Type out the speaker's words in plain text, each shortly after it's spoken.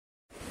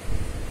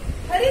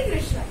Hare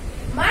Krishna.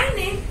 My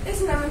name is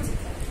Naman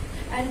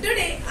Chitransh, and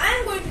today I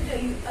am going to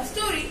tell you a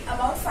story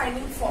about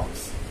finding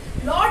faults.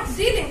 Lord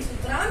dealings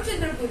with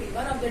Ramachandra Puri,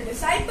 one of the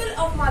disciples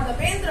of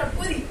Mahaprabhu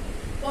Puri,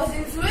 was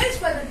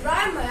influenced by the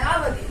dry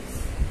Mayavadis.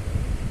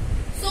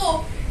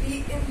 So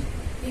he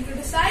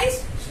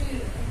criticized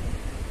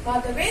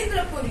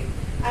Mahaprabhu Puri,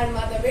 and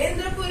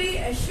Mahaprabhu Puri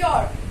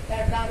assured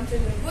that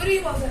Ramachandra Puri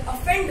was an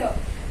offender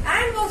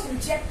and was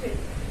rejected.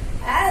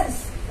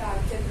 As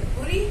Ramachandra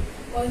Puri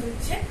was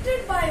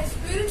rejected by his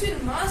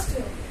spiritual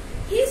master,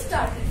 he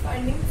started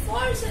finding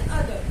faults in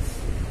others.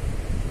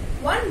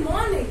 One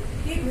morning,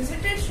 he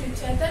visited Sri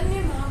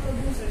Chaitanya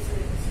Mahaprabhu's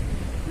residence,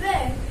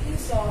 where he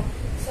saw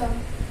some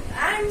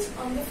ants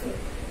on the floor.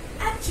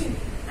 Actually,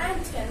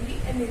 ants can be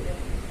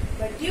anywhere,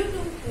 but due to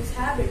his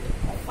habit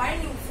of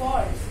finding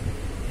faults,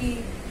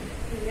 he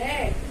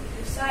read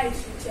beside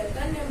Sri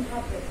Chaitanya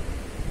Mahaprabhu.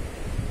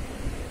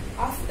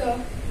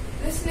 After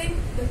listening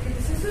the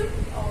criticism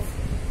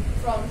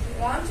from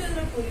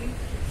Ramachandra Puri,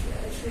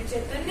 Sri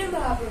Chaitanya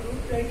Mahaprabhu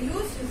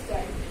reduced his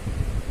diet.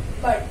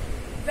 But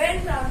when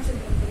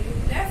Ramachandra Puri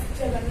left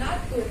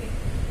Jagannath Puri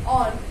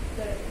on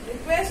the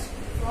request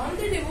from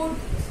the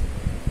devotees,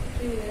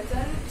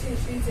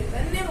 Sri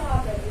Chaitanya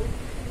Mahaprabhu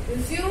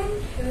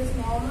resumed his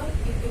normal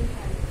eating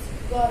habits.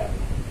 Gaurav.